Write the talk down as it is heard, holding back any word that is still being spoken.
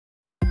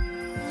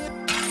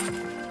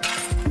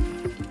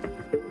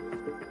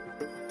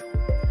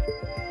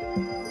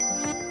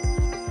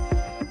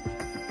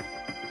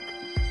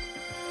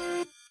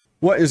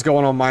What is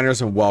going on, miners,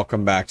 and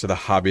welcome back to the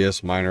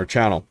Hobbyist Miner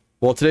channel.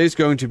 Well, today's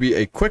going to be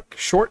a quick,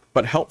 short,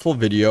 but helpful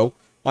video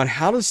on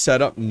how to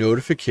set up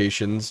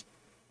notifications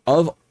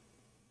of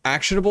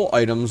actionable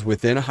items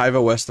within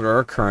HiveOS that are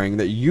occurring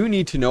that you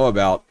need to know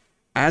about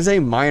as a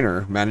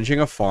miner managing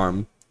a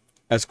farm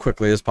as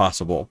quickly as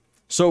possible.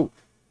 So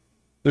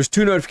there's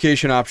two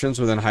notification options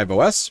within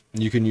HiveOS.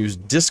 You can use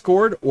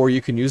Discord or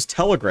you can use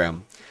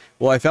Telegram.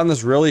 Well, I found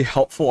this really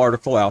helpful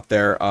article out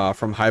there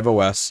from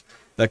HiveOS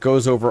that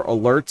goes over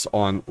alerts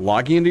on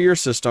logging into your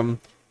system,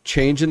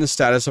 change in the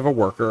status of a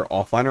worker,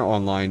 offline or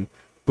online,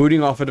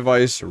 booting off a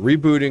device,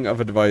 rebooting of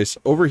a device,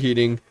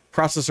 overheating,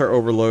 processor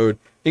overload,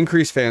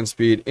 increased fan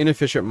speed,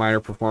 inefficient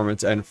miner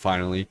performance, and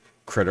finally,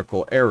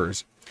 critical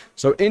errors.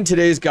 So in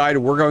today's guide,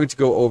 we're going to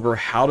go over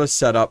how to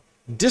set up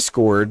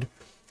Discord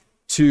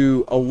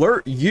to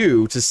alert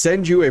you, to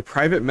send you a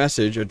private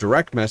message, a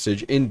direct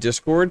message in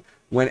Discord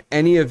when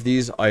any of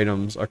these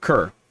items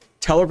occur.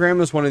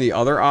 Telegram is one of the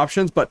other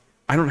options, but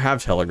I don't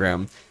have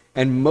Telegram,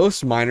 and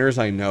most miners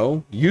I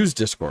know use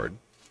Discord.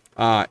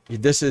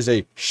 This is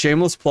a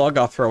shameless plug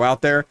I'll throw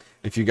out there.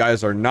 If you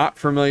guys are not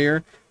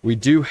familiar, we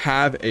do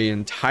have an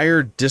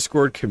entire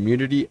Discord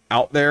community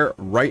out there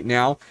right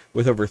now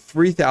with over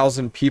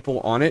 3,000 people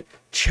on it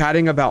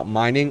chatting about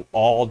mining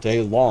all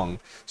day long.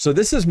 So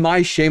this is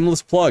my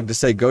shameless plug to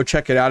say go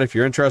check it out if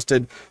you're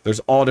interested. There's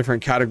all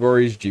different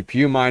categories: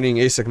 GPU mining,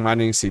 ASIC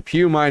mining,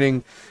 CPU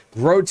mining,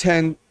 Grow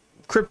 10,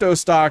 crypto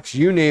stocks,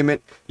 you name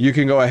it. You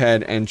can go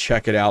ahead and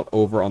check it out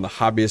over on the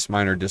Hobbyist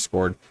Miner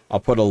Discord. I'll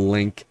put a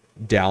link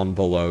down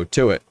below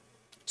to it.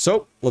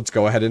 So let's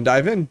go ahead and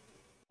dive in.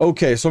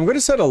 Okay, so I'm going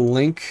to set a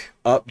link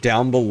up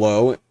down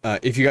below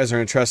if you guys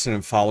are interested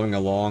in following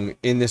along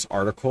in this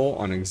article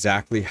on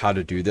exactly how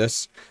to do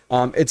this.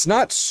 It's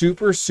not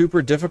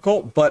super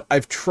difficult, but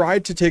I've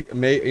tried to take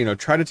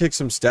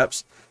some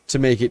steps to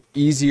make it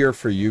easier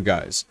for you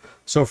guys.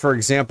 So for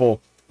example,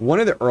 one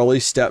of the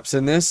early steps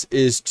in this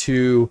is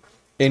to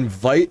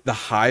invite the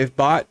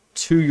HIVEBot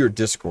to your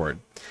Discord.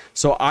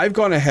 So I've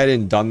gone ahead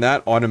and done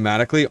that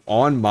automatically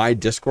on my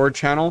Discord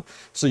channel.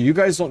 So you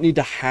guys don't need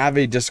to have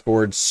a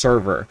Discord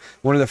server.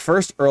 One of the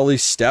first early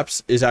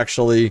steps is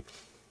actually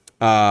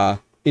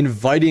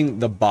inviting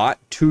the bot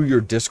to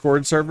your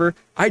Discord server.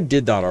 I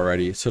did that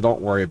already, so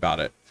don't worry about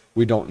it.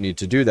 We don't need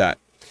to do that.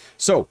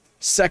 So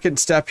second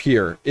step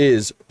here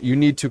is you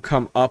need to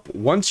come up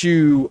once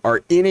you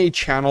are in a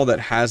channel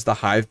that has the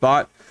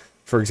HIVEBot.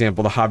 For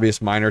example, the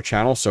Hobbyist Miner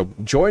channel. So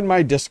join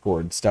my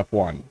Discord, step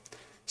 1.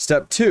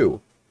 Step 2,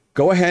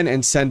 go ahead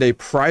and send a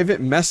private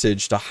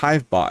message to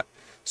HIVEBot.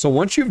 So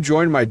once you've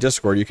joined my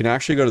Discord, you can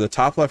actually go to the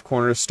top left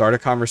corner, start a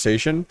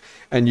conversation,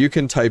 and you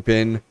can type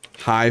in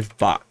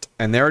HIVEBot.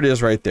 And there it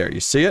is right there. You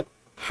see it?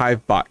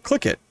 HIVEBot.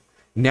 Click it.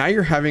 Now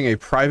you're having a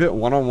private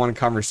one-on-one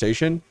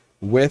conversation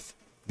with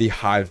the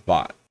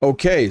HIVEBot.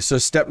 Okay, so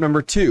step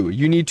number 2,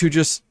 you need to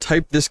just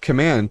type this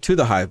command to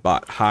the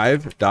HIVEBot,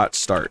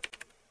 hive.start.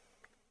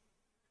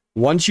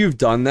 Once you've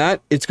done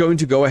that, it's going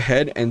to go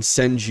ahead and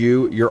send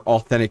you your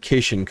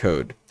authentication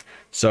code.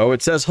 So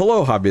it says,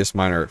 hello, Hobbyist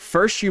Miner.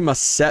 First, you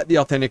must set the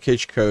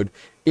authentication code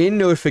in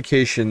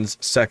notifications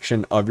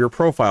section of your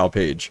profile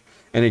page.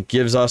 And it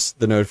gives us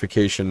the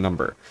notification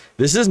number.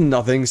 This is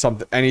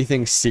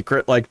anything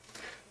secret. Like,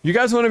 you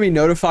guys want to be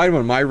notified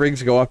when my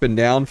rigs go up and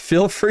down,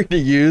 feel free to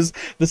use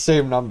the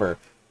same number.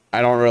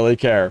 I don't really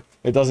care.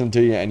 It doesn't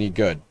do you any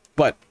good.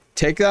 But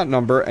take that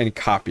number and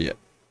copy it.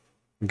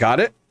 Got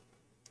it?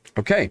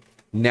 Okay,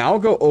 now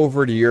go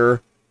over to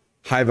your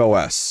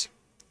HiveOS,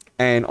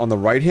 and on the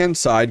right hand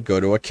side go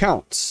to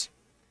accounts,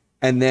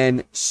 and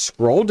then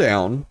scroll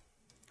down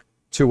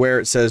to where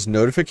it says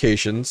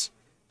notifications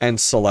and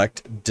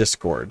select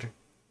Discord.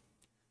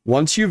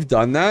 Once you've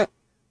done that,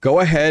 go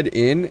ahead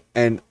in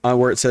and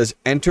where it says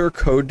enter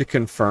code to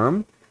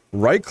confirm,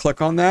 right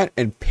click on that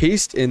and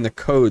paste in the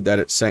code that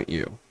it sent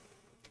you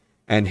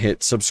and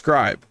hit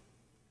subscribe.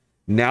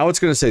 Now it's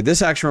going to say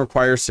this action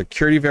requires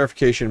security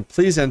verification.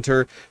 Please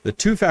enter the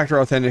two-factor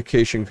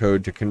authentication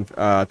code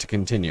to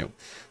continue.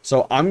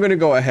 So I'm going to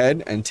go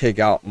ahead and take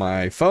out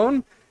my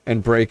phone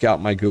and break out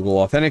my Google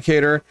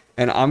Authenticator,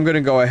 and I'm going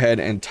to go ahead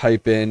and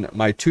type in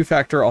my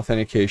two-factor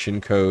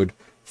authentication code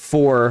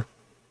for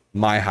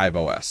my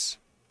HiveOS,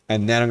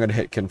 and then I'm going to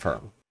hit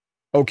confirm.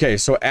 Okay,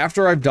 so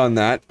after I've done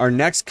that, our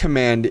next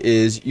command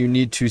is you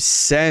need to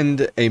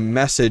send a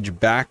message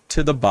back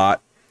to the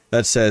bot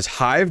that says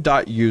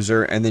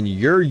hive.user and then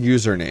your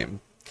username.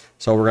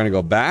 So we're going to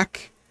go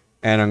back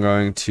and I'm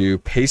going to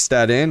paste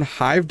that in,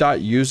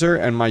 hive.user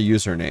and my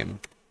username.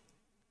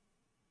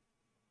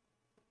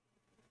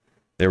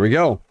 There we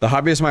go. The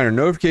Hobbyist Miner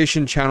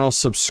notification channel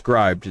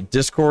subscribed.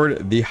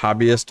 Discord, the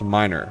Hobbyist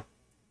Miner.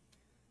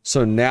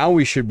 So now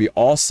we should be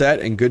all set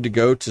and good to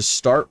go to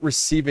start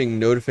receiving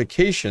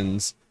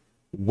notifications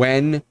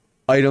when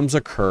items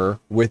occur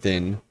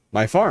within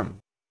my farm.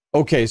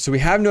 Okay, so we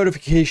have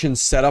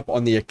notifications set up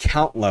on the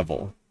account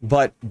level,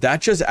 but that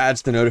just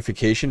adds the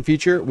notification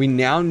feature. We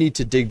now need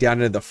to dig down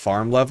into the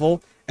farm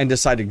level and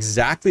decide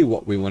exactly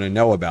what we want to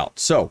know about.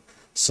 So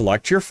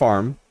select your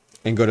farm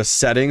and go to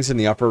settings in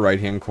the upper right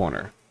hand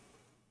corner.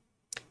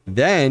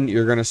 Then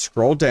you're going to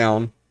scroll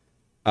down.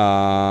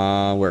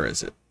 Where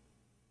is it?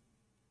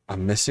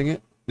 I'm missing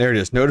it. There it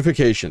is,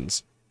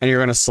 notifications. And you're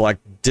going to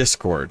select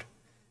Discord.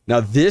 Now,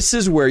 this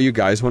is where you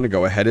guys want to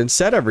go ahead and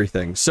set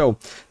everything. So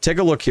take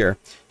a look here.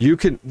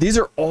 These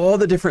are all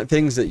the different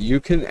things that you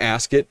can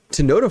ask it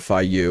to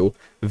notify you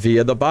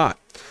via the bot.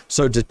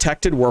 So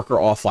detected worker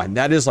offline.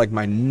 That is like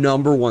my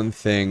 #1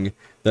 thing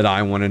that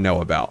I want to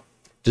know about.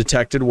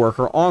 Detected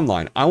worker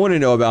online. I want to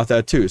know about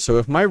that too. So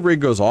if my rig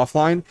goes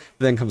offline,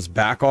 then comes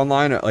back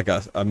online like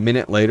a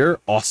minute later,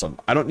 awesome.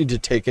 I don't need to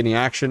take any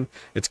action.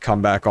 It's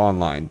come back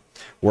online.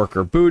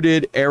 Worker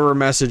booted, error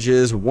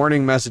messages,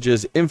 warning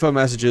messages, info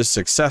messages,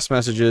 success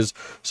messages.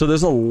 So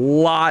there's a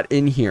lot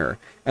in here.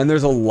 And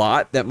there's a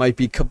lot that might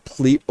be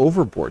complete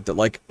overboard that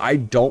like I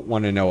don't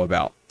want to know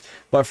about.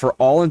 But for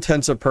all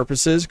intents and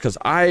purposes, because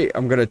I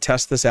am going to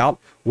test this out,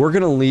 we're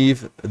going to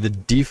leave the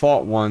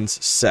default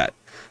ones set.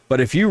 But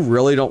if you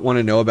really don't want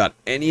to know about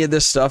any of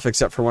this stuff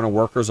except for when a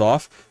worker's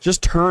off,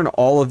 just turn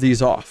all of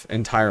these off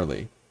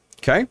entirely.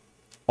 Okay?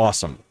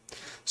 Awesome.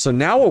 So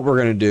now what we're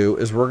going to do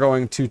is we're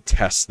going to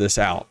test this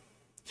out.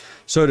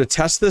 So to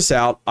test this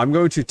out, I'm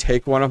going to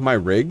take one of my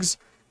rigs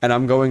and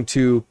I'm going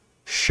to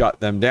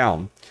shut them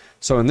down.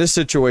 So in this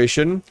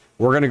situation,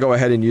 we're going to go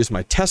ahead and use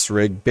my test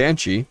rig,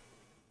 Banshee,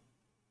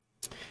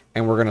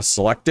 and we're going to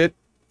select it.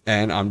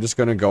 And I'm just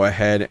going to go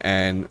ahead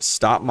and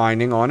stop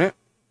mining on it.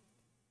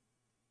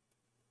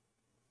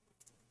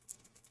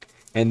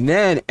 And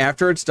then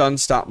after it's done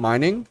stop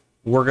mining,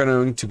 we're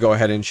going to go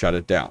ahead and shut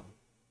it down.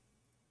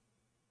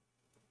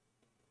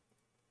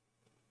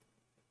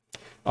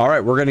 All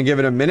right, we're going to give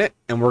it a minute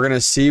and we're going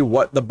to see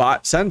what the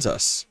bot sends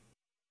us.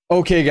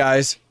 Okay,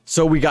 guys,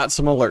 so we got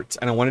some alerts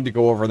and I wanted to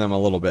go over them a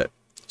little bit.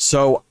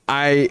 So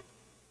I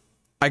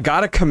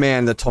got a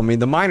command that told me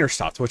the miner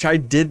stopped, which I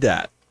did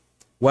that.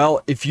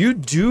 Well, if you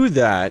do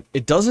that,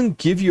 it doesn't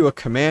give you a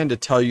command to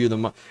tell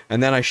you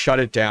and then I shut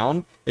it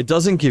down. It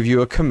doesn't give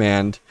you a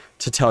command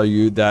to tell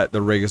you that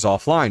the rig is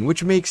offline,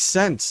 which makes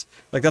sense.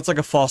 Like that's like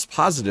a false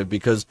positive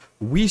because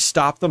we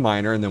stopped the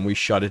miner and then we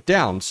shut it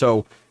down. So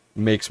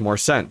it makes more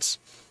sense.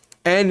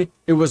 And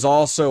it was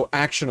also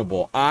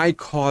actionable. I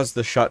caused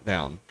the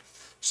shutdown.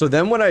 So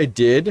then what I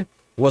did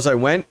was I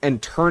went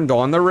and turned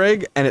on the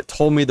rig and it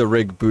told me the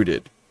rig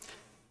booted.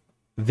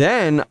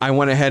 Then I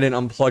went ahead and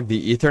unplugged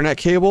the Ethernet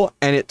cable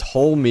and it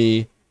told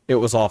me it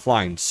was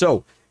offline.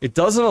 So it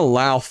doesn't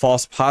allow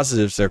false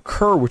positives to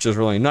occur, which is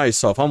really nice.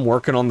 So if I'm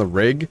working on the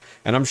rig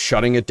and I'm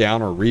shutting it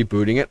down or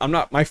rebooting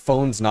it, my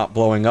phone's not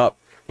blowing up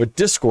with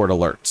Discord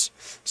alerts.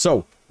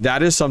 So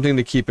that is something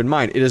to keep in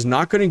mind. It is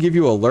not going to give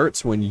you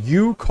alerts when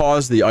you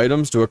cause the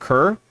items to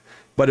occur,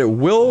 but it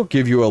will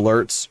give you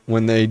alerts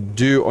when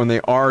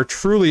they are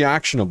truly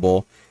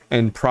actionable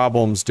and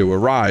problems do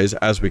arise.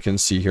 As we can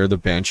see here, the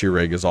Banshee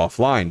rig is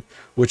offline,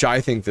 which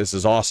I think this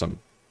is awesome.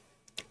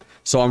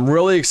 So I'm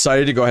really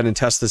excited to go ahead and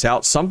test this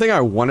out. Something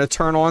I want to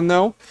turn on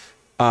though,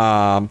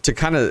 to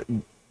kind of,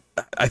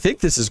 I think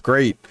this is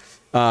great.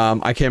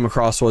 I came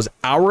across was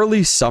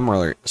hourly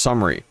summary.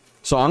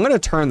 So I'm going to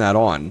turn that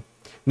on.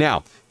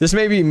 Now, this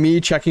may be me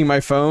checking my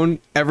phone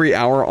every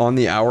hour on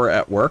the hour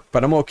at work,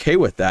 but I'm okay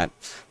with that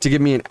to give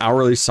me an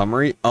hourly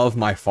summary of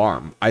my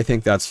farm. I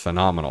think that's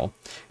phenomenal.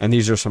 And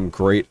these are some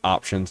great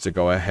options to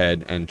go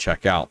ahead and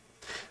check out.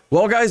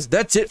 Well, guys,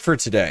 that's it for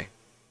today.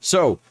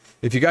 So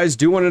if you guys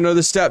do want to know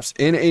the steps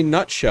in a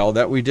nutshell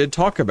that we did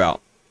talk about,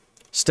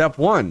 step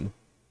 1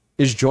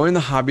 is join the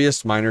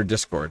Hobbyist Miner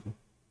Discord.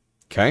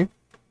 Okay.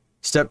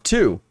 Step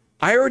 2,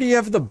 I already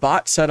have the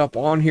bot set up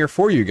on here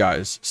for you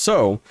guys.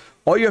 So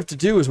all you have to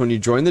do is when you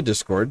join the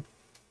Discord,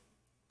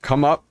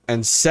 come up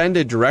and send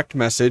a direct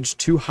message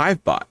to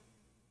HIVEBot.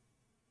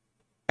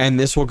 And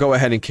this will go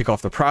ahead and kick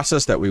off the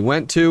process that we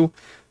went to,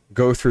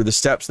 go through the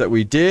steps that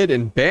we did,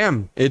 and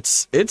bam,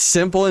 it's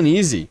simple and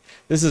easy.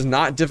 This is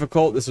not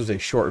difficult. This was a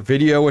short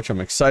video, which I'm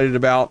excited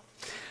about.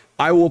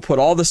 I will put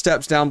all the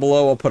steps down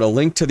below. I'll put a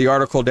link to the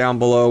article down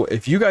below.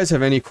 If you guys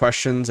have any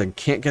questions and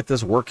can't get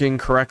this working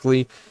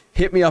correctly,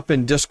 hit me up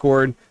in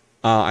Discord.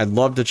 I'd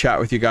love to chat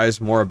with you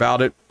guys more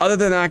about it. Other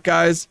than that,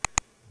 guys,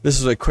 this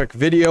is a quick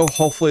video.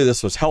 Hopefully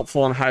this was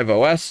helpful on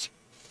HiveOS.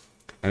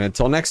 And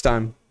until next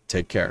time,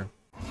 take care.